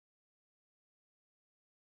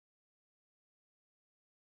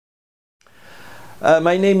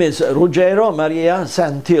My name is Ruggero Maria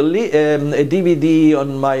Santilli. A DVD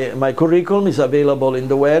on my curriculum is available in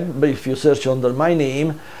the web if you search under my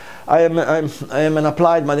name. I am an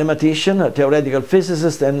applied mathematician, a theoretical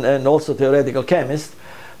physicist, and also theoretical chemist.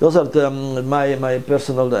 Those are my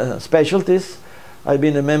personal specialties. I've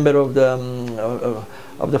been a member of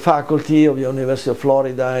the faculty of the University of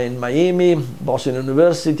Florida in Miami, Boston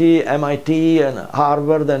University, MIT, and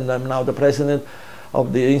Harvard, and I'm now the president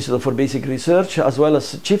of the Institute for Basic Research, as well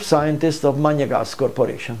as chief scientist of MagneGas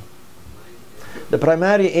Corporation. The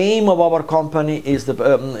primary aim of our company is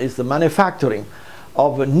the manufacturing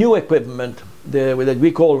of new equipment that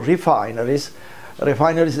we call refineries.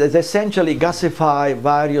 Refineries that essentially gasify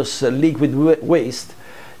various liquid waste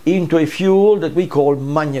into a fuel that we call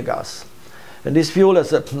MagneGas. And this fuel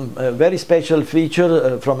has a very special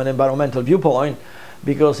feature from an environmental viewpoint,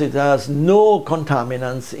 because it has no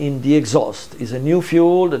contaminants in the exhaust. It's a new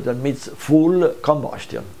fuel that admits full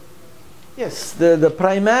combustion. Yes, the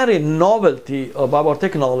primary novelty of our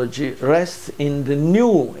technology rests in the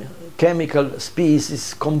new chemical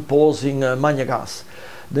species composing MagneGas.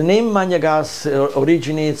 The name MagneGas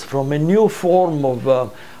originates from a new form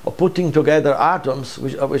of putting together atoms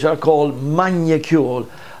which are called magnecules,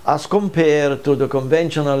 as compared to the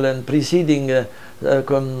conventional and preceding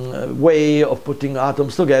way of putting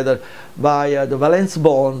atoms together by the valence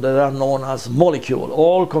bond that are known as molecules.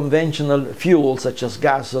 All conventional fuels such as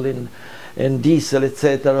gasoline and diesel,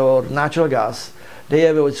 etc., or natural gas, they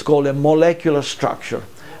have what's called a molecular structure.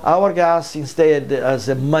 Our gas instead has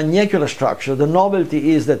a magnecular structure. The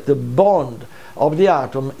novelty is that the bond of the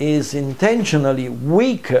atom is intentionally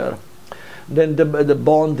weaker than the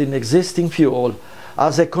bond in existing fuel,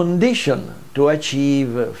 as a condition to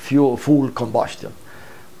achieve full combustion.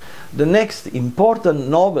 The next important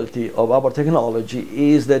novelty of our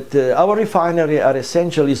technology is that our refineries are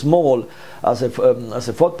essentially small as a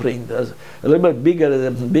footprint, a little bit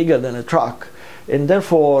bigger than a truck, and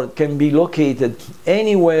therefore can be located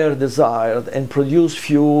anywhere desired and produce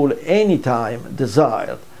fuel anytime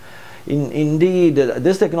desired. Indeed,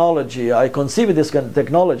 this technology, I conceived this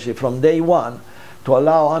technology from day one to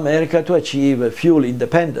allow America to achieve fuel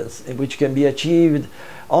independence, which can be achieved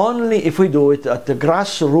only if we do it at the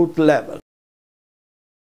grassroots level.